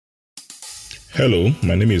Hello,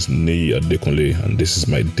 my name is Neyi Adekunle, and this is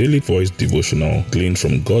my daily voice devotional gleaned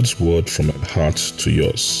from God's word from my heart to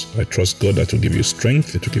yours. I trust God that will give you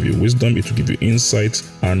strength, it will give you wisdom, it will give you insight,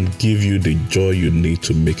 and give you the joy you need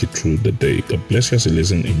to make it through the day. God bless you as you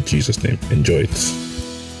listen in Jesus' name. Enjoy it.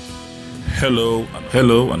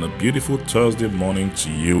 Hello, and a beautiful Thursday morning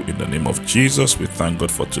to you in the name of Jesus. We thank God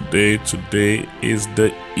for today. Today is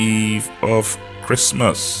the eve of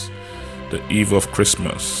Christmas. The eve of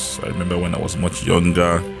Christmas. I remember when I was much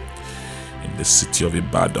younger in the city of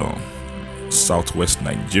Ibadan, southwest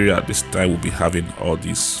Nigeria. At this time, we'll be having all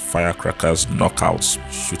these firecrackers, knockouts,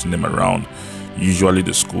 shooting them around. Usually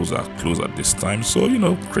the schools are closed at this time. So,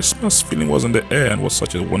 Christmas feeling was in the air and was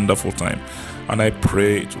such a wonderful time. And I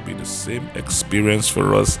pray it will be the same experience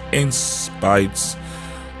for us in spite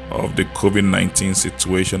of the COVID-19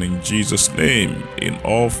 situation in Jesus' name. In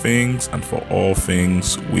all things and for all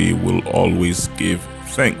things, we will always give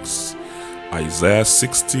thanks. Isaiah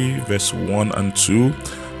 60 verse 1 and 2.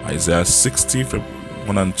 Isaiah 60 verse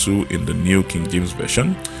 1 and 2 in the New King James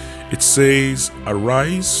Version. It says,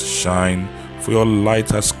 "Arise, shine, for your light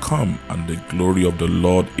has come, and the glory of the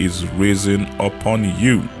Lord is risen upon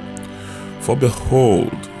you. For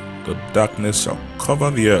behold, the darkness shall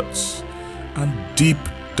cover the earth, and deep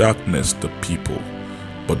darkness the people,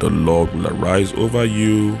 but the Lord will arise over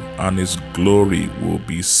you, and his glory will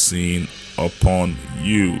be seen upon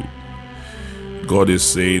you." God is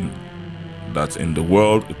saying that in the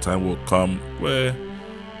world a time will come where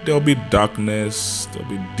there will be darkness, there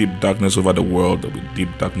will be deep darkness over the world, there will be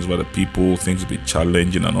deep darkness over the people, things will be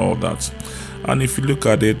challenging and all that. And if you look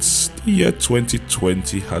at it, the year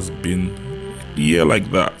 2020 has been a year like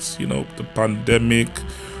that. The pandemic,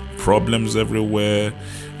 problems everywhere,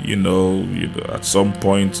 at some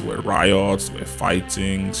point were riots, were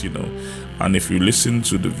fightings, and if you listen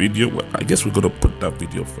to the video, well, I guess we're going to put that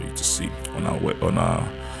video for you to see on our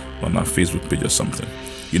Facebook page or something.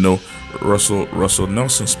 Russell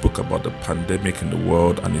Nelson spoke about the pandemic in the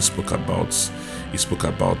world, and he spoke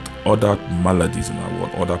about other maladies in our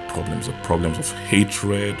world, other problems, the problems of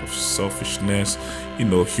hatred, of selfishness,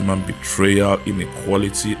 human betrayal,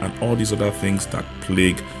 inequality, and all these other things that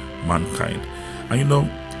plague mankind. And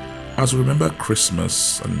as we remember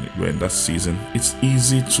Christmas and we're in that season, it's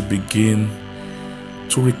easy to begin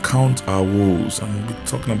to recount our woes and we'll be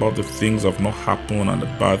talking about the things that have not happened and the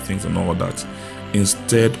bad things and all that,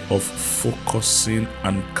 instead of focusing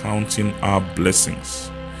and counting our blessings.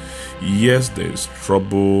 Yes, there is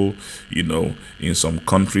trouble, in some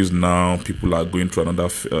countries now, people are going through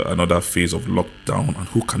another phase of lockdown.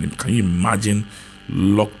 And can you imagine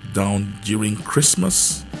lockdown during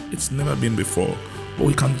Christmas? It's never been before. But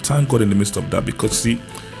we can thank God in the midst of that, because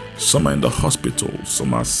some are in the hospital,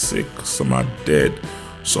 some are sick, some are dead,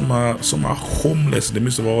 some are homeless in the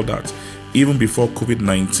midst of all that. Even before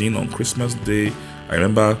COVID-19, on Christmas Day, I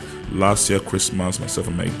remember last year Christmas, myself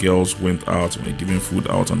and my girls went out and we were giving food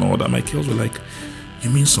out and all that. My girls were like,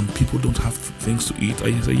 "You mean some people don't have things to eat?"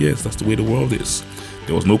 I said, "Yes, that's the way the world is."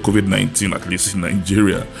 There was no COVID-19, at least in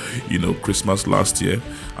Nigeria, Christmas last year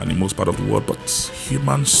and in most part of the world, but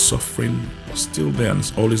human suffering was still there and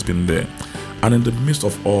it's always been there. And in the midst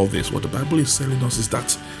of all this, what the Bible is telling us is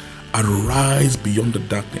that arise beyond the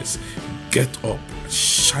darkness, get up,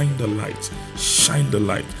 shine the light, shine the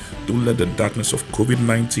light. Don't let the darkness of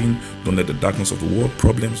COVID-19, don't let the darkness of the world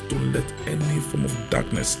problems, don't let any form of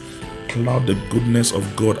darkness cloud the goodness of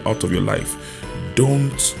God out of your life.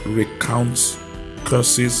 Don't recount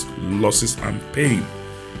curses, losses, and pain.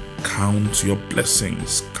 Count your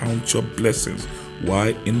blessings. Count your blessings.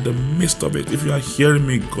 Why? In the midst of it, if you are hearing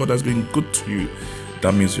me, God has been good to you.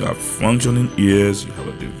 That means you have functioning ears, you have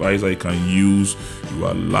a device that you can use, you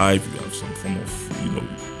are alive, you have some form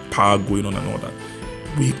of power going on and all that.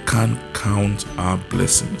 We can count our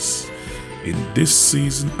blessings. In this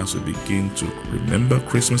season, as we begin to remember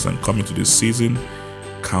Christmas and come into this season,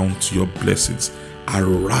 count your blessings.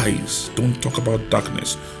 Arise. Don't talk about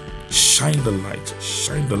darkness. Shine the light,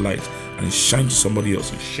 and shine to somebody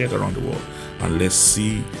else and share it around the world. And let's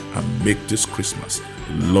see and make this Christmas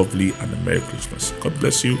lovely and a Merry Christmas. God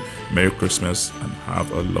bless you. Merry Christmas and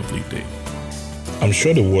have a lovely day. I'm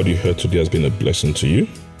sure the word you heard today has been a blessing to you.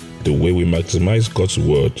 The way we maximize God's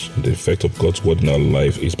word, the effect of God's word in our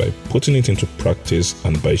life, is by putting it into practice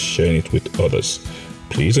and by sharing it with others.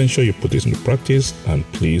 Please ensure you put this into practice and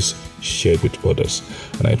please share it with others.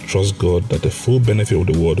 And I trust God that the full benefit of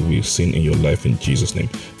the word will be seen in your life in Jesus' name.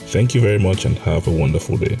 Thank you very much and have a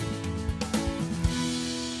wonderful day.